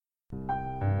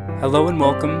Hello and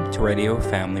welcome to Radio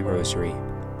Family Rosary.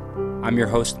 I'm your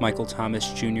host, Michael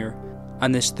Thomas Jr.,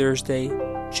 on this Thursday,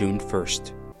 June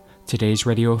 1st. Today's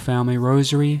Radio Family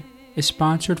Rosary is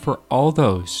sponsored for all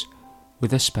those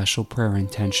with a special prayer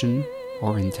intention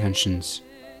or intentions.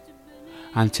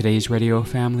 On today's Radio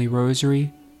Family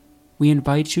Rosary, we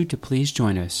invite you to please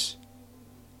join us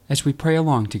as we pray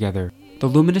along together the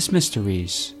luminous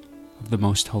mysteries of the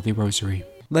Most Holy Rosary,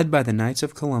 led by the Knights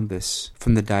of Columbus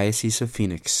from the Diocese of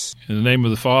Phoenix. In the name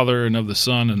of the Father, and of the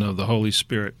Son, and of the Holy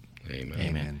Spirit. Amen.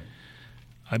 Amen.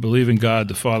 I believe in God,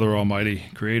 the Father Almighty,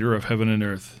 creator of heaven and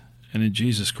earth, and in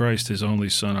Jesus Christ, his only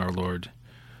Son, our Lord,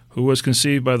 who was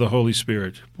conceived by the Holy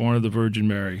Spirit, born of the Virgin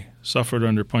Mary, suffered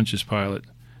under Pontius Pilate,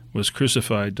 was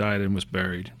crucified, died, and was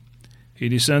buried. He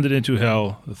descended into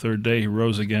hell. The third day he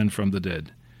rose again from the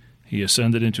dead. He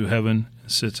ascended into heaven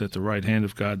and sits at the right hand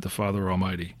of God, the Father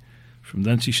Almighty. From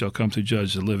thence he shall come to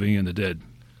judge the living and the dead.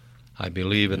 I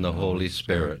believe in the Holy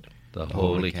Spirit, the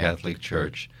Holy Catholic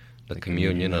Church, the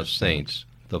communion of saints,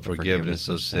 the forgiveness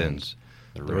of sins,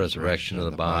 the resurrection of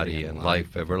the body, and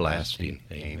life everlasting.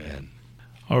 Amen.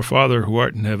 Our Father, who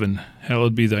art in heaven,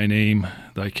 hallowed be thy name.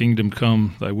 Thy kingdom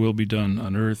come, thy will be done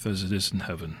on earth as it is in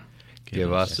heaven.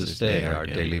 Give us this day our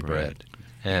daily bread,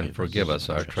 and forgive us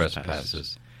our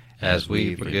trespasses, as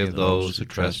we forgive those who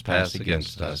trespass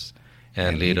against us.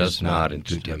 And lead us not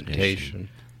into temptation,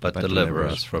 but deliver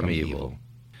us from evil.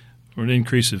 For an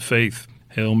increase of faith,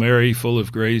 Hail Mary, full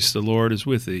of grace, the Lord is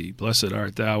with thee. Blessed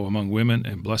art thou among women,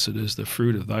 and blessed is the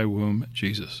fruit of thy womb,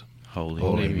 Jesus.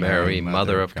 Holy Mary,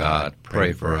 Mother of God,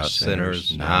 pray for us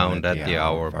sinners, now and at the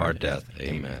hour of our death.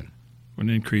 Amen. For an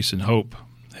increase in hope,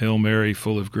 Hail Mary,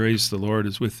 full of grace, the Lord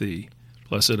is with thee.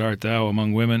 Blessed art thou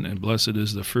among women, and blessed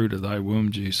is the fruit of thy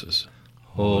womb, Jesus.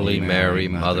 Holy Mary,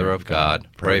 Mother of God,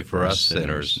 pray for us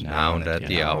sinners, now and at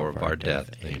the hour of our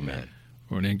death. Amen.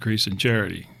 For an increase in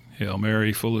charity, Hail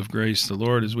Mary, full of grace, the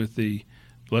Lord is with thee.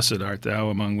 Blessed art thou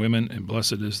among women, and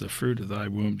blessed is the fruit of thy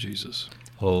womb, Jesus.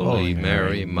 Holy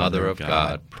Mary, Mother of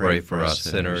God, pray for us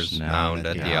sinners, now and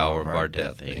at the hour of our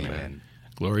death. Amen.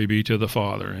 Glory be to the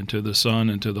Father, and to the Son,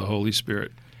 and to the Holy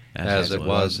Spirit. As it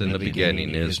was in the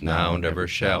beginning, is now, and ever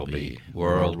shall be,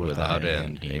 world without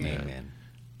end. Amen.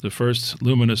 The first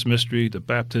luminous mystery, the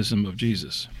baptism of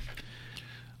Jesus.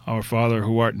 Our Father,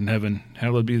 who art in heaven,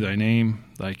 hallowed be thy name.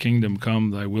 Thy kingdom come,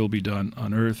 thy will be done,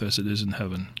 on earth as it is in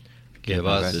heaven. Give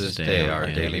us this day our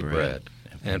daily bread,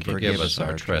 and forgive us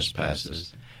our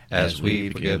trespasses, as we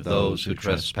forgive those who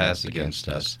trespass against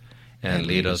us. And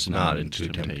lead us not into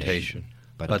temptation,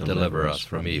 but deliver us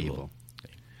from evil.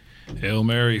 Hail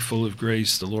Mary, full of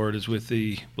grace, the Lord is with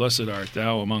thee. Blessed art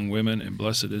thou among women, and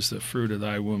blessed is the fruit of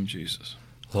thy womb, Jesus.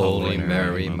 Holy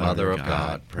Mary, Mother of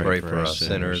God, pray for us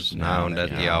sinners, now and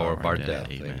at the hour of our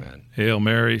death. Amen. Hail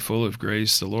Mary, full of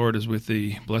grace, the Lord is with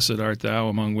thee. Blessed art thou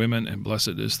among women, and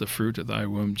blessed is the fruit of thy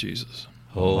womb, Jesus.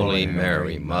 Holy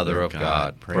Mary, Mother of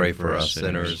God, pray for us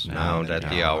sinners, now and at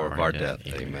the hour of our death.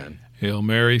 Amen. Hail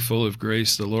Mary, full of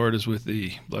grace, the Lord is with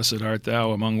thee. Blessed art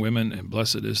thou among women, and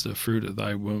blessed is the fruit of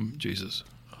thy womb, Jesus.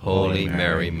 Holy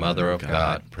Mary, Mother of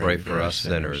God, pray for us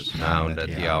sinners, now and at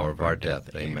the hour of our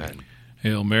death. Amen.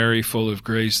 Hail Mary, full of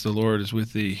grace, the Lord is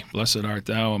with thee. Blessed art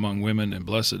thou among women, and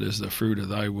blessed is the fruit of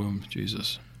thy womb,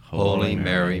 Jesus. Holy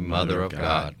Mary, Mother of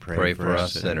God, pray for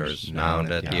us sinners, now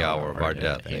and at the hour of our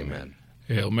death. Amen.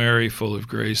 Hail Mary, full of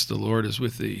grace, the Lord is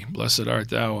with thee. Blessed art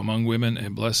thou among women,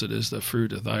 and blessed is the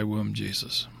fruit of thy womb,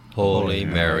 Jesus. Holy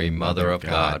Mary, Mother of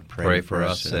God, pray for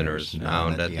us sinners, now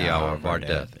and at the hour of our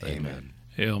death. Amen.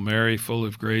 Hail Mary, full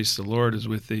of grace, the Lord is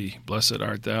with thee. Blessed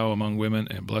art thou among women,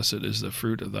 and blessed is the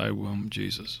fruit of thy womb,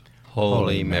 Jesus.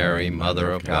 Holy Mary,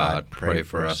 Mother of God, pray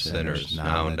for us sinners,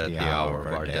 now and at the hour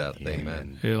of our death.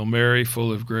 Amen. Hail Mary,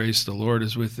 full of grace, the Lord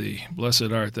is with thee.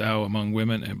 Blessed art thou among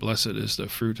women, and blessed is the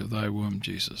fruit of thy womb,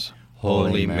 Jesus.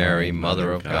 Holy Mary,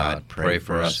 Mother of God, pray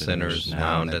for us sinners,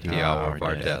 now and at the hour of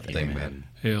our death. Amen.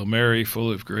 Hail Mary,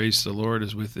 full of grace, the Lord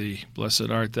is with thee. Blessed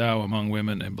art thou among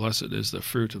women, and blessed is the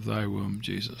fruit of thy womb,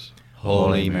 Jesus.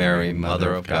 Holy Mary,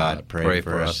 Mother of God, pray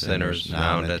for us sinners,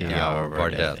 now and at the hour of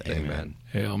our death. Amen.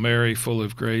 Hail Mary, full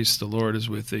of grace, the Lord is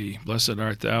with thee. Blessed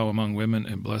art thou among women,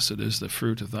 and blessed is the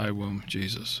fruit of thy womb,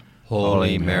 Jesus.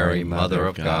 Holy Mary, Mother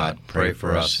of God, pray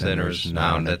for us sinners,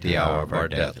 now and at the hour of our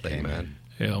death. Amen.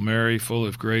 Hail Mary, full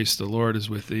of grace, the Lord is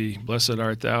with thee. Blessed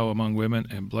art thou among women,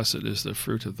 and blessed is the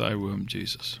fruit of thy womb,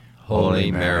 Jesus.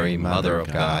 Holy Mary, Mother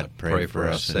of God, pray for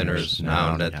us sinners,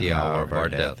 now and at the hour of our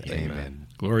death. Amen.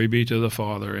 Glory be to the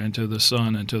Father, and to the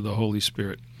Son, and to the Holy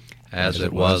Spirit. As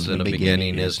it was in the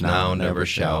beginning, is now, and ever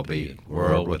shall be,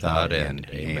 world without end.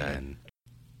 Amen.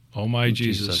 O my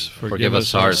Jesus, forgive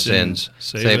us our sins,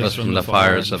 save us from the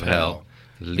fires of hell,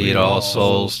 lead all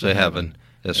souls to heaven,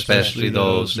 especially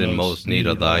those in most need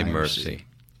of thy mercy.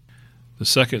 The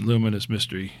second luminous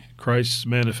mystery, Christ's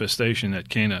manifestation at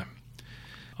Cana.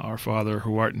 Our Father,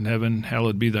 who art in heaven,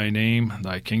 hallowed be thy name.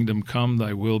 Thy kingdom come,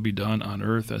 thy will be done on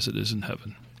earth as it is in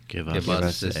heaven. Give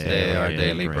us this day our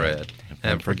daily bread,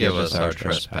 and forgive us our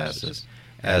trespasses,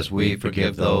 as we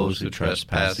forgive those who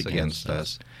trespass against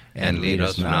us. And lead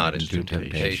us not into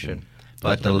temptation,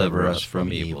 but deliver us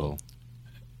from evil.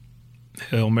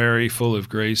 Hail Mary, full of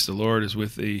grace, the Lord is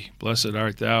with thee. Blessed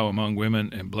art thou among women,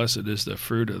 and blessed is the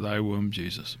fruit of thy womb,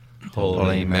 Jesus.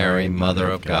 Holy Mary, Mother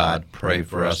of God, pray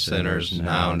for us sinners,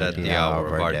 now and at the hour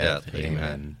of our death.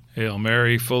 Amen. Hail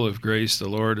Mary, full of grace, the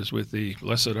Lord is with thee.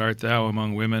 Blessed art thou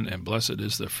among women, and blessed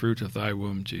is the fruit of thy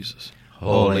womb, Jesus.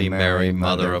 Holy Mary,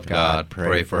 Mother of God,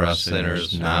 pray for us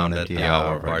sinners, now and at the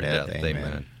hour of our death.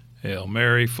 Amen. Hail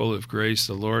Mary, full of grace,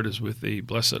 the Lord is with thee.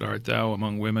 Blessed art thou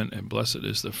among women, and blessed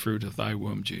is the fruit of thy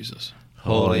womb, Jesus.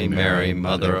 Holy Mary,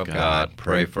 Mother of God,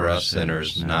 pray for us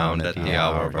sinners, now and at the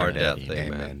hour of our death.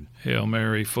 Amen. Hail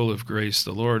Mary, full of grace,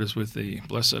 the Lord is with thee.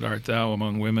 Blessed art thou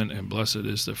among women, and blessed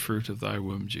is the fruit of thy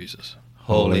womb, Jesus.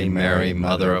 Holy Mary,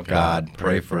 Mother of God,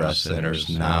 pray for us sinners,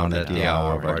 now and at the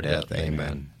hour of our death.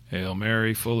 Amen. Hail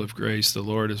Mary, full of grace, the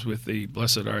Lord is with thee.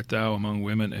 Blessed art thou among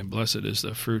women, and blessed is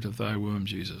the fruit of thy womb,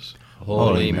 Jesus.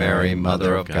 Holy Mary,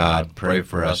 Mother of God, pray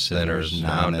for us sinners,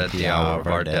 now and at the hour of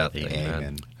our death.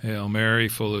 Amen. Hail Mary,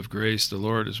 full of grace, the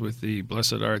Lord is with thee.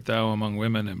 Blessed art thou among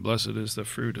women, and blessed is the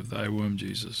fruit of thy womb,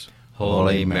 Jesus.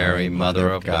 Holy Mary, Mother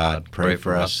of God, pray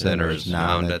for us sinners,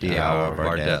 now and at the hour of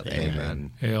our death.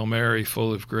 Amen. Hail Mary,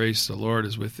 full of grace, the Lord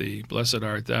is with thee. Blessed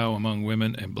art thou among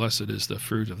women, and blessed is the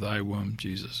fruit of thy womb,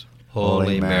 Jesus.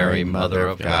 Holy Mary, Mother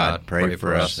of God, pray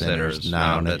for us sinners,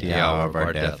 now and at the hour of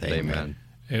our death. Amen.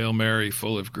 Hail Mary,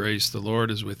 full of grace, the Lord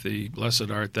is with thee.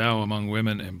 Blessed art thou among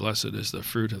women, and blessed is the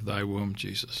fruit of thy womb,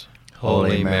 Jesus.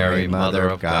 Holy Mary, Mother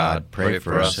of God, pray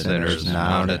for us sinners,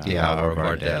 now and at the hour of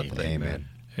our death. Amen.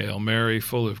 Hail Mary,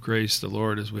 full of grace, the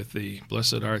Lord is with thee.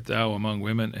 Blessed art thou among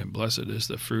women, and blessed is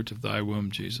the fruit of thy womb,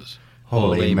 Jesus.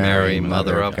 Holy Mary,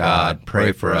 Mother of God,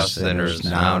 pray for us sinners,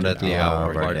 now and at the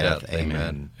hour of our death.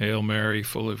 Amen. Hail Mary,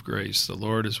 full of grace, the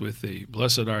Lord is with thee.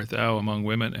 Blessed art thou among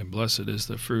women, and blessed is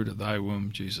the fruit of thy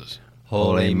womb, Jesus.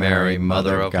 Holy Mary,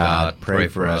 Mother of God, pray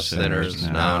for us sinners,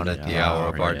 now and at the hour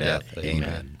of our death.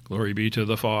 Amen. Glory be to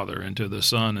the Father, and to the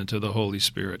Son, and to the Holy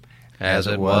Spirit. As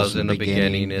it was in the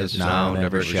beginning, is now, and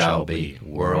ever shall be,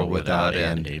 world without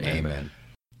end. Amen.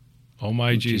 O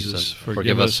my Jesus,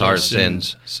 forgive us our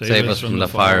sins, save us from the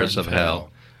fires of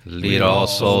hell, lead all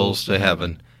souls to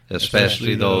heaven,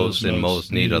 especially those in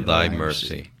most need of thy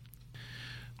mercy.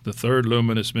 The third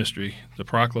luminous mystery, the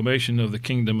proclamation of the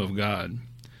kingdom of God.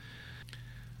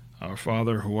 Our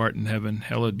Father, who art in heaven,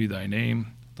 hallowed be thy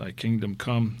name. Thy kingdom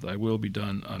come, thy will be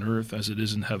done on earth as it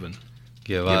is in heaven.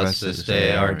 Give us this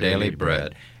day our daily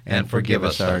bread, and forgive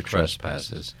us our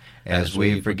trespasses, as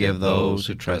we forgive those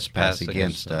who trespass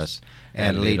against us.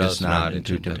 And lead us not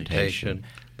into temptation,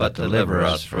 but deliver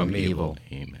us from evil.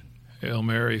 Amen. Hail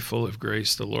Mary, full of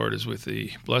grace, the Lord is with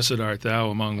thee. Blessed art thou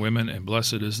among women, and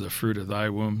blessed is the fruit of thy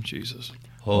womb, Jesus.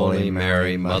 Holy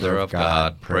Mary, Mother of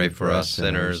God, pray for us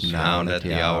sinners, now and at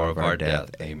the hour of our death.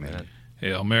 Amen.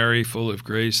 Hail Mary, full of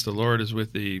grace, the Lord is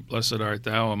with thee. Blessed art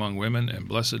thou among women, and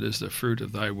blessed is the fruit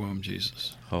of thy womb,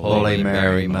 Jesus. Holy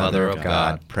Mary, Mother of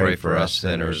God, pray for us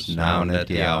sinners, now and at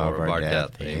the hour of our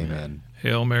death. Amen.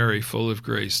 Hail Mary, full of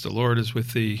grace, the Lord is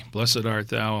with thee. Blessed art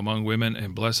thou among women,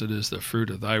 and blessed is the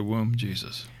fruit of thy womb,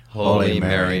 Jesus. Holy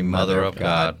Mary, Mother of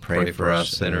God, pray for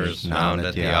us sinners, now and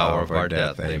at the hour of our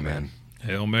death. Amen.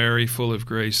 Hail Mary, full of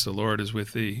grace, the Lord is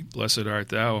with thee. Blessed art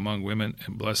thou among women,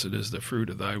 and blessed is the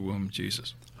fruit of thy womb,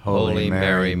 Jesus. Holy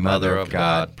Mary, Mother of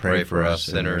God, pray for us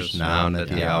sinners, now and at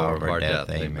the hour of our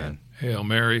death. Amen. Hail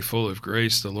Mary, full of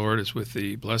grace, the Lord is with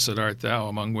thee. Blessed art thou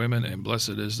among women, and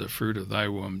blessed is the fruit of thy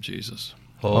womb, Jesus.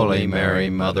 Holy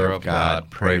Mary, Mother of God,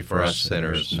 pray for us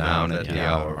sinners, now and at the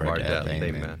hour of our death.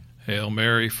 Amen. Hail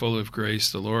Mary, full of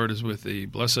grace, the Lord is with thee.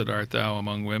 Blessed art thou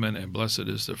among women, and blessed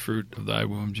is the fruit of thy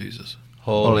womb, Jesus.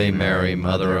 Holy Mary,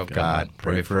 Mother of God,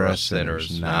 pray for us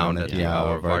sinners, now and at the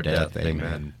hour of our death.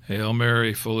 Amen. Hail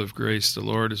Mary, full of grace, the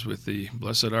Lord is with thee.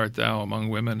 Blessed art thou among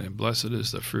women, and blessed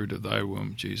is the fruit of thy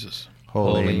womb, Jesus.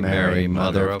 Holy Mary,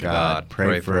 Mother of God,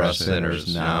 pray for us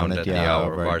sinners, now and at the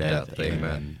hour of our death.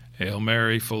 Amen. Hail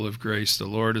Mary, full of grace, the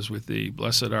Lord is with thee.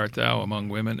 Blessed art thou among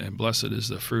women, and blessed is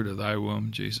the fruit of thy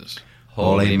womb, Jesus.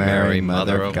 Holy Mary,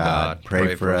 Mother of God,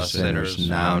 pray for us sinners,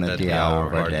 now and at the hour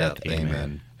of our death.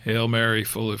 Amen. Hail Mary,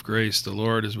 full of grace, the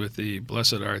Lord is with thee.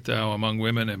 Blessed art thou among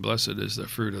women, and blessed is the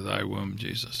fruit of thy womb,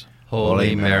 Jesus.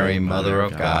 Holy Mary, Mother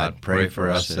of God, pray for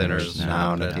us sinners,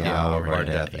 now and at the hour of our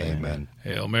death. Amen.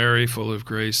 Hail Mary, full of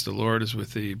grace, the Lord is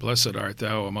with thee. Blessed art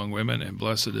thou among women, and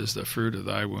blessed is the fruit of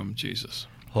thy womb, Jesus.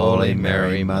 Holy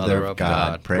Mary, Mother of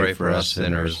God, pray for us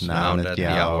sinners, now and at the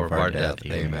hour of our death.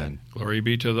 Amen. Glory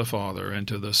be to the Father, and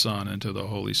to the Son, and to the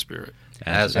Holy Spirit.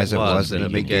 As it was in the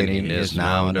beginning, is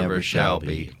now, and ever shall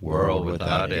be, world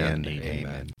without end.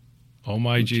 Amen. O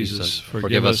my Jesus,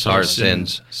 forgive us our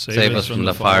sins, save us from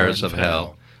the fires of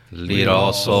hell, lead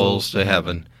all souls to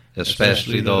heaven,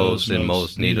 especially those in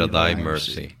most need of thy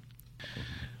mercy.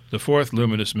 The fourth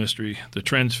luminous mystery, the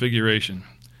Transfiguration.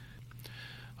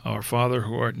 Our Father,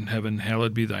 who art in heaven,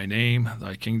 hallowed be thy name.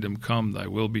 Thy kingdom come, thy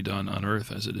will be done on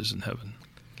earth as it is in heaven.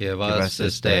 Give us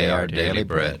this day our daily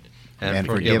bread, and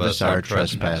forgive us our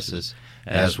trespasses,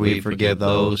 as we forgive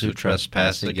those who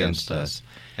trespass against us.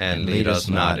 And lead us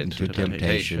not into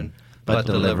temptation, but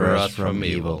deliver us from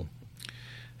evil.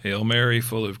 Hail Mary,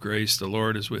 full of grace, the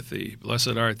Lord is with thee.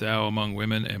 Blessed art thou among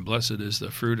women, and blessed is the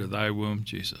fruit of thy womb,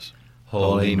 Jesus.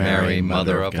 Holy Mary,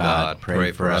 Mother of God,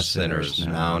 pray for us sinners,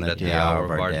 now and at the hour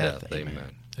of our death.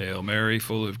 Amen. Hail Mary,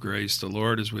 full of grace, the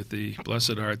Lord is with thee.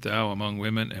 Blessed art thou among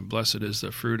women, and blessed is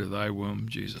the fruit of thy womb,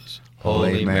 Jesus.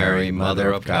 Holy Mary,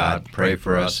 Mother of God, pray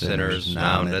for us sinners,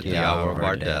 now and at the hour of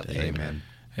our death. Amen.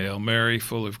 Hail Mary,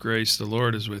 full of grace, the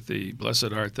Lord is with thee.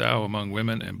 Blessed art thou among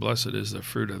women, and blessed is the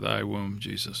fruit of thy womb,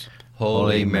 Jesus.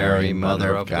 Holy Mary,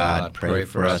 Mother of God, pray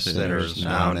for us sinners,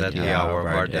 now and at the hour of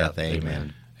our death.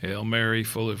 Amen. Hail Mary,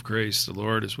 full of grace, the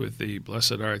Lord is with thee.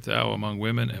 Blessed art thou among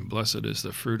women, and blessed is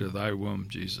the fruit of thy womb,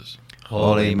 Jesus.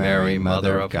 Holy Mary,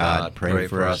 Mother of God, pray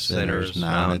for us sinners,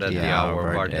 now and at the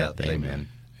hour of our death. Amen.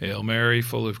 Hail Mary,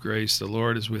 full of grace, the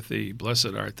Lord is with thee.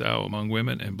 Blessed art thou among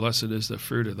women, and blessed is the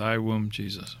fruit of thy womb,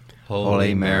 Jesus.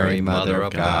 Holy Mary, Mother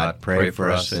of God, pray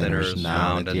for us sinners,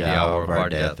 now and at the hour of our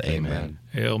death. Amen.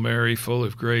 Hail Mary, full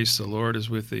of grace, the Lord is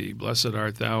with thee. Blessed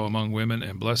art thou among women,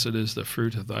 and blessed is the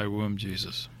fruit of thy womb,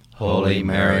 Jesus. Holy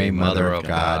Mary, Mother of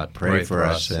God, pray for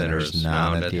us sinners,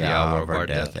 now and at the hour of our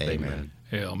death. Amen.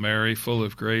 Hail Mary, full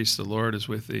of grace, the Lord is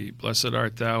with thee. Blessed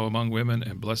art thou among women,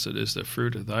 and blessed is the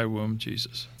fruit of thy womb,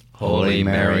 Jesus. Holy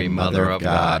Mary, Mother of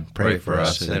God, pray for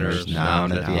us sinners, now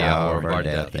and at the hour of our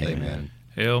death. Amen.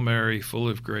 Hail Mary, full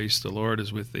of grace, the Lord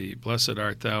is with thee. Blessed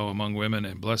art thou among women,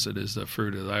 and blessed is the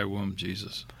fruit of thy womb,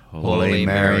 Jesus. Holy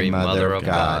Mary, Mother of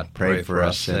God, pray for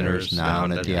us sinners, now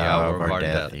and at the hour of our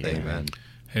death. Amen.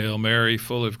 Hail Mary,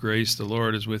 full of grace, the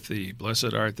Lord is with thee.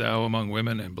 Blessed art thou among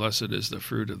women, and blessed is the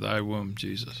fruit of thy womb,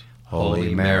 Jesus.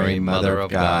 Holy Mary, Mother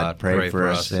of God, pray for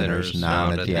us sinners,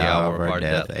 now and at the hour of our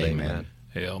death. Amen.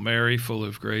 Hail Mary, full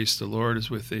of grace, the Lord is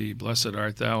with thee. Blessed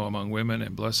art thou among women,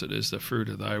 and blessed is the fruit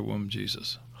of thy womb,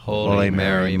 Jesus. Holy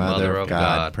Mary, Mother of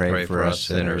God, pray for us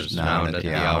sinners, now and at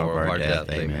the hour of our death.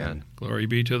 Amen. Glory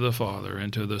be to the Father,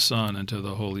 and to the Son, and to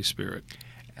the Holy Spirit.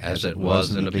 As it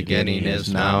was in the beginning,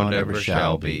 is now, and ever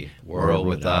shall be, world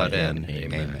without end.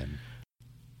 Amen.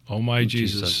 O my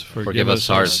Jesus, forgive us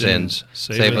our sins,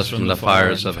 save us from the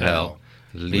fires of hell,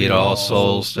 lead all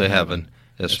souls to heaven,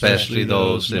 especially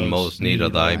those in most need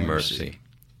of thy mercy.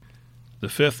 The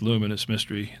fifth luminous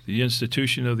mystery, the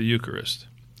institution of the Eucharist.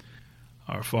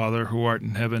 Our Father, who art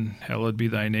in heaven, hallowed be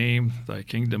thy name. Thy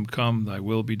kingdom come, thy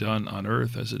will be done on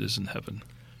earth as it is in heaven.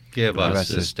 Give us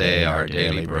this day our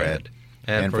daily bread,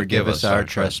 and forgive us our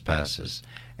trespasses,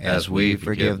 as we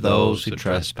forgive those who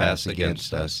trespass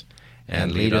against us.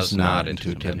 And lead us not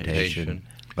into temptation,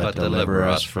 but deliver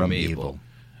us from evil.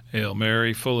 Hail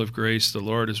Mary, full of grace, the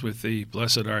Lord is with thee.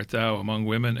 Blessed art thou among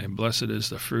women, and blessed is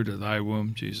the fruit of thy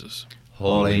womb, Jesus.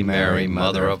 Holy Mary,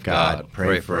 Mother of God,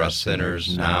 pray for us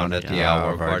sinners, now and at the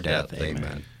hour of our death.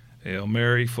 Amen. Hail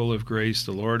Mary, full of grace,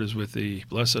 the Lord is with thee.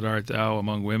 Blessed art thou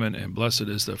among women, and blessed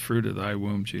is the fruit of thy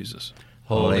womb, Jesus.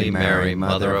 Holy Mary,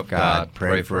 Mother of God,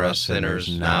 pray for us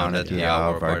sinners, now and at the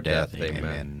hour of our death.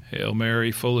 Amen. Hail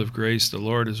Mary, full of grace, the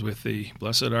Lord is with thee.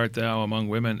 Blessed art thou among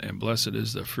women, and blessed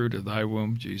is the fruit of thy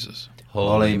womb, Jesus.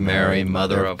 Holy Mary,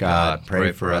 Mother of God,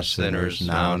 pray for us sinners,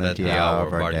 now and at the hour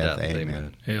of our death.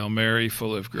 Amen. Hail Mary,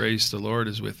 full of grace, the Lord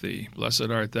is with thee. Blessed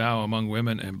art thou among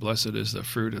women, and blessed is the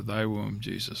fruit of thy womb,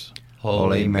 Jesus.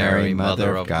 Holy Mary,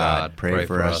 Mother of God, pray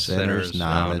for us sinners,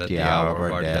 now and at the hour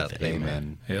of our death.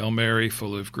 Amen. Hail Mary,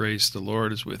 full of grace, the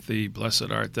Lord is with thee.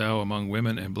 Blessed art thou among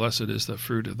women, and blessed is the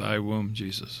fruit of thy womb,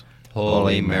 Jesus.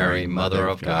 Holy Mary, Mother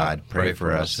of God, pray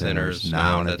for us sinners,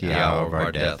 now and at the hour of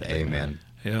our death. Amen.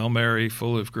 Hail Mary,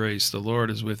 full of grace, the Lord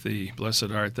is with thee.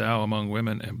 Blessed art thou among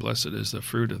women, and blessed is the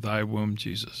fruit of thy womb,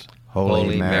 Jesus.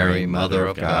 Holy Mary, Mother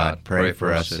of God, pray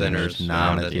for us sinners,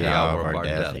 now and at the hour of our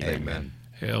death. Amen.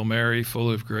 Hail Mary,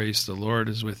 full of grace, the Lord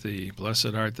is with thee.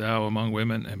 Blessed art thou among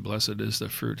women, and blessed is the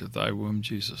fruit of thy womb,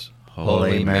 Jesus.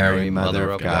 Holy Mary, Mother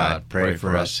of God, pray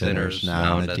for us sinners,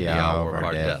 now and at the hour of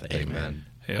our death. Amen.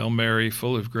 Hail Mary,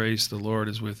 full of grace, the Lord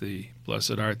is with thee.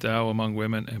 Blessed art thou among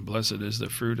women, and blessed is the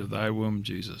fruit of thy womb,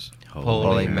 Jesus.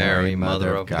 Holy Mary,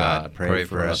 Mother of God, pray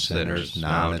for us sinners,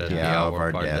 now and at the hour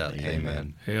of our death.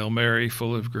 Amen. Hail Mary,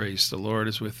 full of grace, the Lord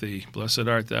is with thee. Blessed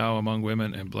art thou among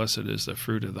women, and blessed is the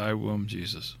fruit of thy womb,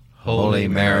 Jesus. Holy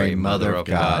Mary, Mother of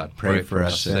God, pray for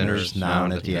us sinners, now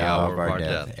and at the hour of our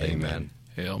death. Amen.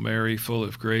 Hail Mary, full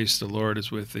of grace, the Lord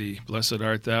is with thee. Blessed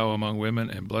art thou among women,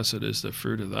 and blessed is the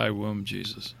fruit of thy womb,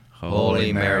 Jesus.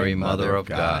 Holy Mary, Mother of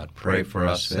God, pray for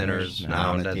us sinners,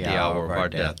 now and at the hour of our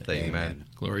death. Amen.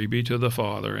 Glory be to the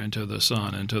Father, and to the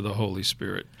Son, and to the Holy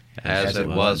Spirit. As it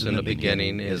was in the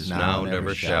beginning, is now, and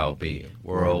ever shall be,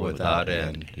 world without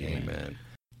end. Amen.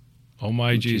 O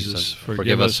my Jesus,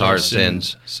 forgive us our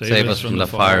sins, save us from the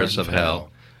fires of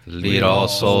hell, lead all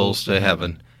souls to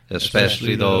heaven,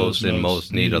 especially those in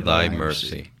most need of thy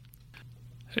mercy.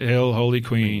 Hail, Holy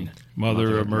Queen,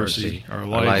 Mother of mercy, our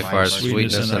life, our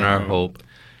sweetness, and our hope.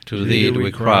 To thee do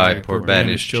we cry, poor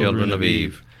banished children of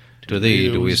Eve. To thee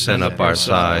do we send up our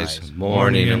sighs,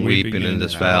 mourning and weeping in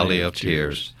this valley of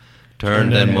tears. Turn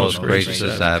then, most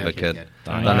gracious Advocate,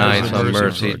 thine eyes of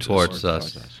mercy towards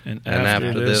us, and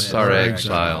after this our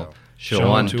exile,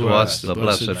 show unto us the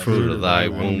blessed fruit of thy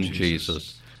womb,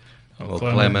 Jesus. O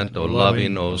clement, O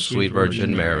loving, O sweet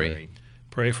Virgin Mary,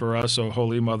 pray for us, O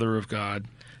Holy Mother of God,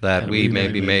 that we may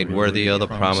be made worthy of the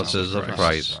promises of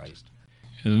Christ.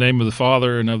 In the name of the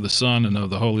Father, and of the Son, and of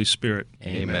the Holy Spirit.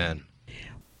 Amen.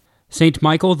 Saint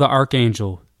Michael the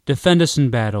Archangel, defend us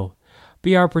in battle.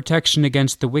 Be our protection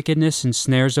against the wickedness and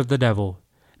snares of the devil.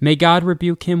 May God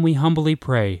rebuke him, we humbly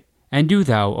pray. And do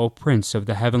thou, O Prince of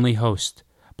the heavenly host,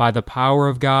 by the power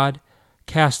of God,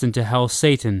 cast into hell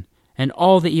Satan and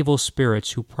all the evil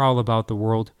spirits who prowl about the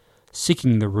world,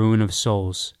 seeking the ruin of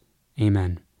souls.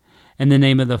 Amen. In the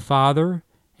name of the Father,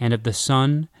 and of the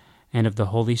Son, and of the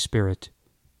Holy Spirit.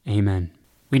 Amen.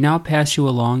 We now pass you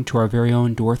along to our very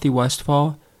own Dorothy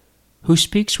Westfall, who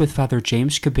speaks with Father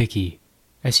James Kubicki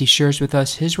as he shares with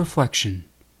us his reflection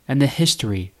and the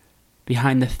history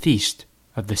behind the Feast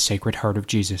of the Sacred Heart of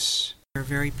Jesus. We're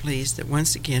very pleased that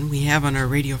once again we have on our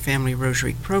Radio Family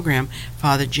Rosary program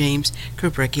Father James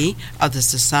Kubicki of the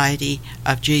Society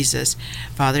of Jesus.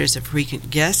 Father is a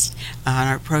frequent guest on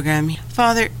our program.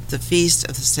 Father, the Feast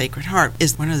of the Sacred Heart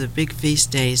is one of the big feast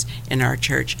days in our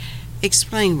church.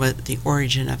 Explain what the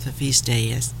origin of the feast day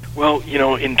is. Well,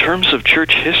 in terms of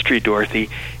church history, Dorothy,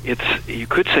 you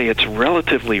could say it's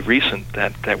relatively recent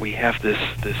that we have this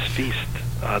feast,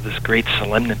 this great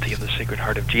solemnity of the Sacred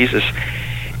Heart of Jesus.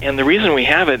 And the reason we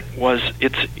have it was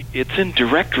it's in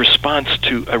direct response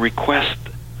to a request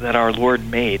that our Lord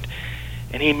made.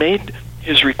 And he made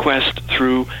his request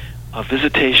through a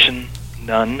visitation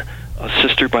nun, a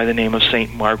sister by the name of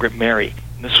St. Margaret Mary.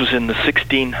 This was in the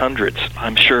 1600s.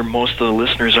 I'm sure most of the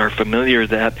listeners are familiar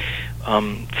that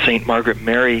St. Margaret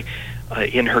Mary,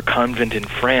 in her convent in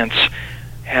France,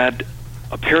 had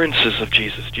appearances of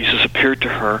Jesus. Jesus appeared to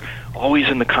her always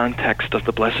in the context of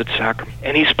the Blessed Sacrament.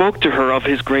 And he spoke to her of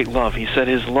his great love. He said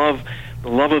his love, the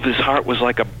love of his heart, was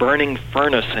like a burning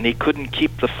furnace, and he couldn't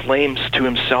keep the flames to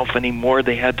himself anymore.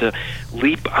 They had to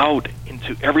leap out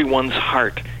into everyone's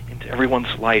heart, into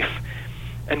everyone's life.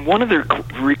 And one of the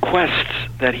requests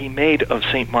that he made of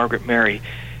St. Margaret Mary,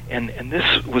 and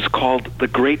this was called the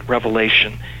Great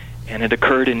Revelation, and it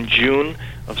occurred in June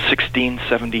of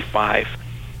 1675.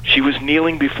 She was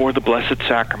kneeling before the Blessed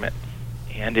Sacrament,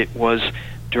 and it was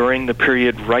during the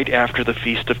period right after the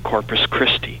Feast of Corpus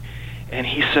Christi. And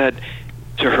he said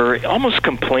to her, almost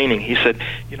complaining, he said,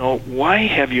 why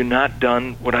have you not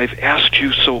done what I've asked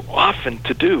you so often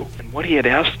to do? And what he had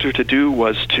asked her to do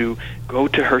was to go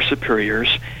to her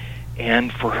superiors,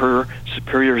 and for her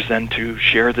superiors then to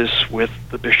share this with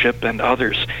the bishop and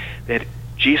others, that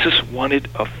Jesus wanted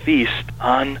a feast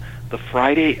on the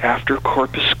Friday after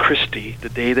Corpus Christi, the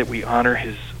day that we honor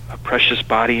his precious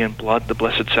body and blood, the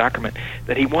Blessed Sacrament,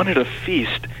 that he wanted a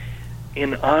feast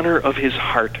in honor of his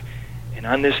heart. And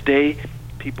on this day,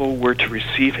 people were to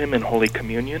receive him in Holy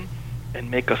Communion and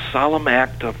make a solemn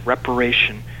act of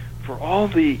reparation for all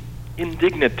the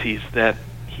indignities that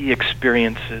he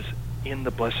experiences in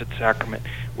the Blessed Sacrament,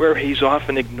 where he's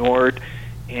often ignored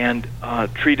and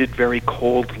treated very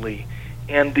coldly,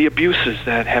 and the abuses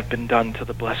that have been done to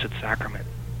the Blessed Sacrament.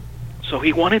 So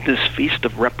he wanted this feast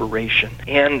of reparation.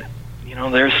 And,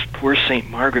 there's poor St.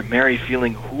 Margaret Mary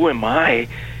feeling, who am I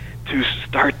to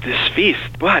start this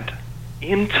feast. But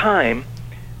in time,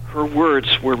 her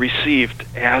words were received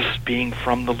as being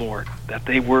from the Lord, that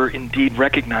they were indeed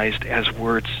recognized as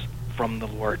words from the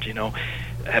Lord.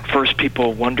 At first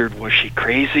people wondered, was she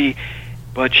crazy?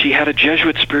 But she had a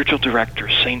Jesuit spiritual director,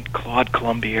 St. Claude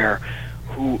Colombier,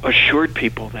 who assured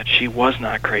people that she was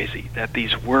not crazy, that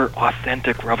these were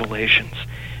authentic revelations.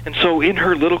 And so in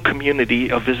her little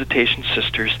community of Visitation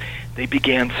Sisters, they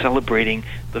began celebrating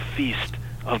the Feast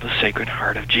of the Sacred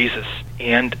Heart of Jesus.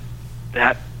 And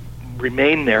that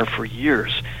remained there for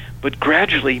years. But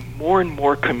gradually, more and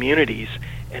more communities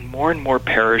and more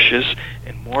parishes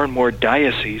and more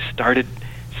dioceses started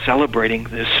celebrating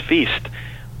this feast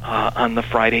on the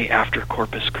Friday after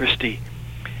Corpus Christi.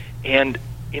 And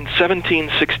in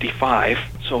 1765,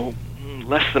 so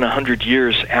less than 100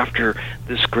 years after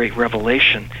this great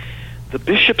revelation, the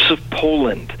bishops of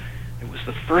Poland, it was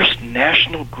the first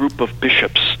national group of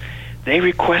bishops, they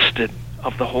requested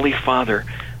of the Holy Father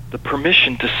the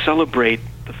permission to celebrate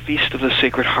the Feast of the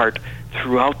Sacred Heart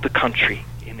throughout the country,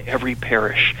 in every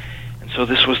parish. And so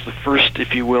this was the first,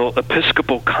 if you will,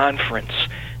 Episcopal conference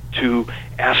to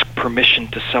ask permission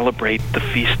to celebrate the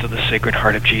Feast of the Sacred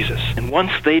Heart of Jesus. And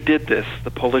once they did this,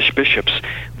 the Polish bishops,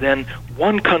 then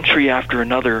one country after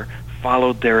another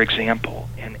followed their example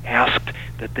and asked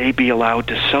that they be allowed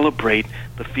to celebrate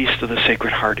the Feast of the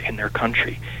Sacred Heart in their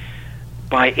country.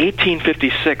 By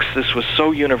 1856, this was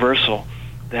so universal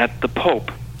that the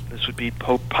Pope, this would be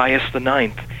Pope Pius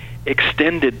IX,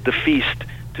 extended the feast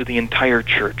to the entire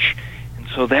church. And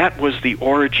so that was the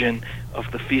origin of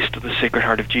the Feast of the Sacred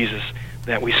Heart of Jesus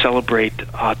that we celebrate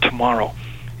tomorrow.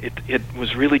 It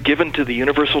was really given to the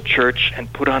Universal Church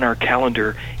and put on our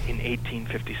calendar in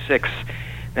 1856.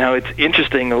 Now it's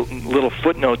interesting, a little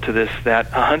footnote to this,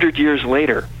 that 100 years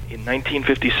later, in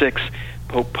 1956,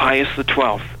 Pope Pius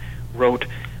XII wrote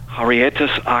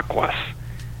Harietas Aquas,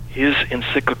 his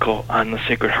encyclical on the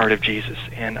Sacred Heart of Jesus.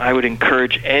 And I would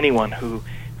encourage anyone who,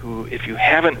 if you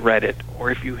haven't read it,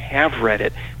 or if you have read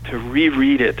it, to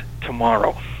reread it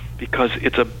tomorrow, because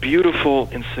it's a beautiful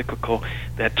encyclical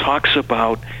that talks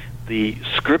about the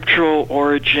scriptural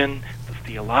origin, the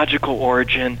theological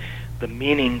origin, the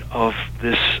meaning of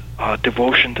this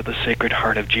devotion to the Sacred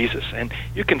Heart of Jesus. And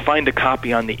you can find a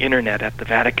copy on the internet at the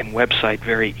Vatican website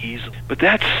very easily. But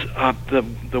that's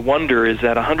the wonder, is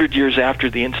that 100 years after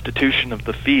the institution of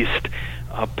the feast,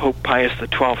 Pope Pius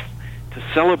XII, to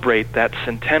celebrate that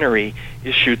centenary,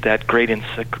 issued that great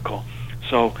encyclical.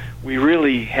 So we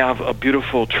really have a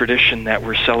beautiful tradition that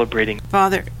we're celebrating.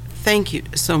 Father, thank you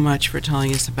so much for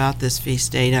telling us about this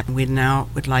feast day. We now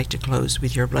would like to close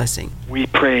with your blessing. We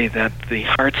pray that the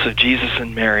hearts of Jesus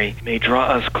and Mary may draw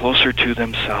us closer to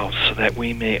themselves, so that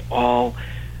we may all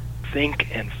think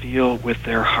and feel with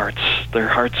their hearts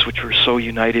which were so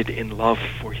united in love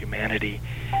for humanity.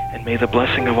 And may the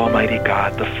blessing of Almighty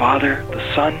God, the Father,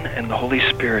 the Son, and the Holy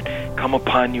Spirit come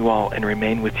upon you all and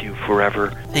remain with you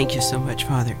forever. Thank you so much,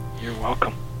 Father. You're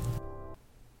welcome.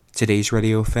 Today's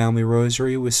Radio Family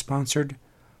Rosary was sponsored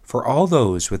for all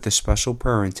those with a special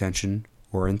prayer intention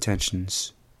or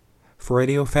intentions. For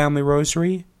Radio Family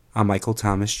Rosary, I'm Michael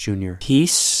Thomas Jr.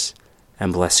 Peace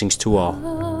and blessings to all.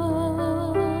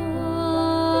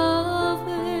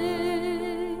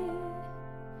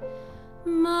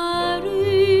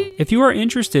 If you are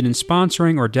interested in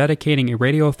sponsoring or dedicating a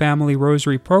Radio Family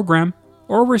Rosary program,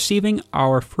 or receiving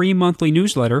our free monthly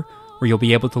newsletter, where you'll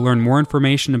be able to learn more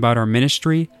information about our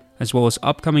ministry, as well as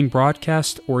upcoming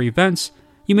broadcasts or events,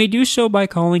 you may do so by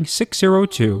calling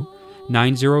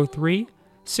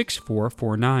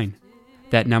 602-903-6449.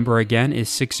 That number again is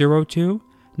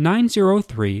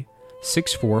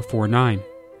 602-903-6449.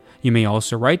 You may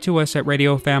also write to us at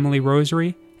Radio Family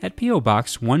Rosary at P.O.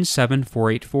 Box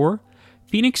 17484,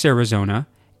 Phoenix, Arizona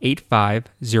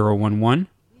 85011,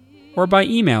 or by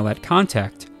email at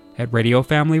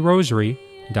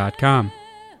contact@radiofamilyrosary.com.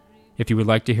 If you would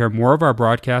like to hear more of our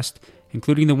broadcast,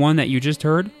 including the one that you just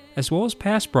heard, as well as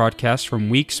past broadcasts from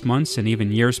weeks, months, and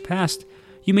even years past,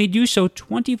 you may do so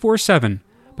 24/7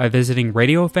 by visiting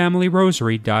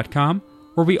radiofamilyrosary.com,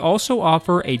 where we also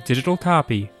offer a digital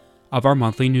copy of our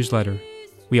monthly newsletter.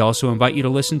 We also invite you to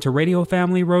listen to Radio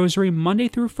Family Rosary Monday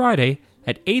through Friday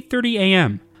at 8:30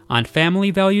 a.m. on Family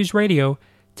Values Radio,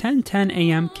 1010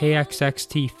 a.m.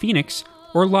 KXXT Phoenix,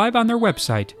 or live on their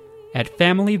website at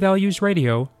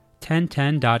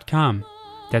familyvaluesradio1010.com.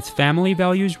 That's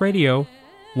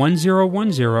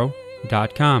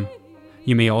familyvaluesradio1010.com.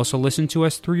 You may also listen to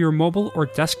us through your mobile or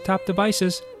desktop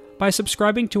devices by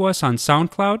subscribing to us on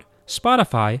SoundCloud,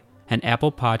 Spotify, and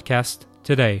Apple Podcasts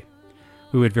today.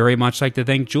 We would very much like to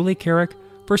thank Julie Carrick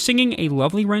for singing a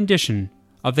lovely rendition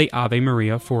of the Ave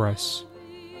Maria for us.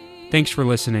 Thanks for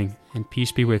listening, and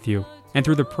peace be with you. And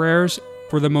through the prayers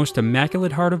for the most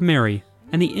Immaculate Heart of Mary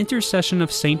and the intercession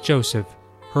of Saint Joseph,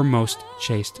 her most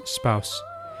chaste spouse,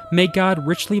 may God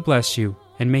richly bless you,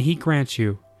 and may He grant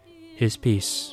you His peace.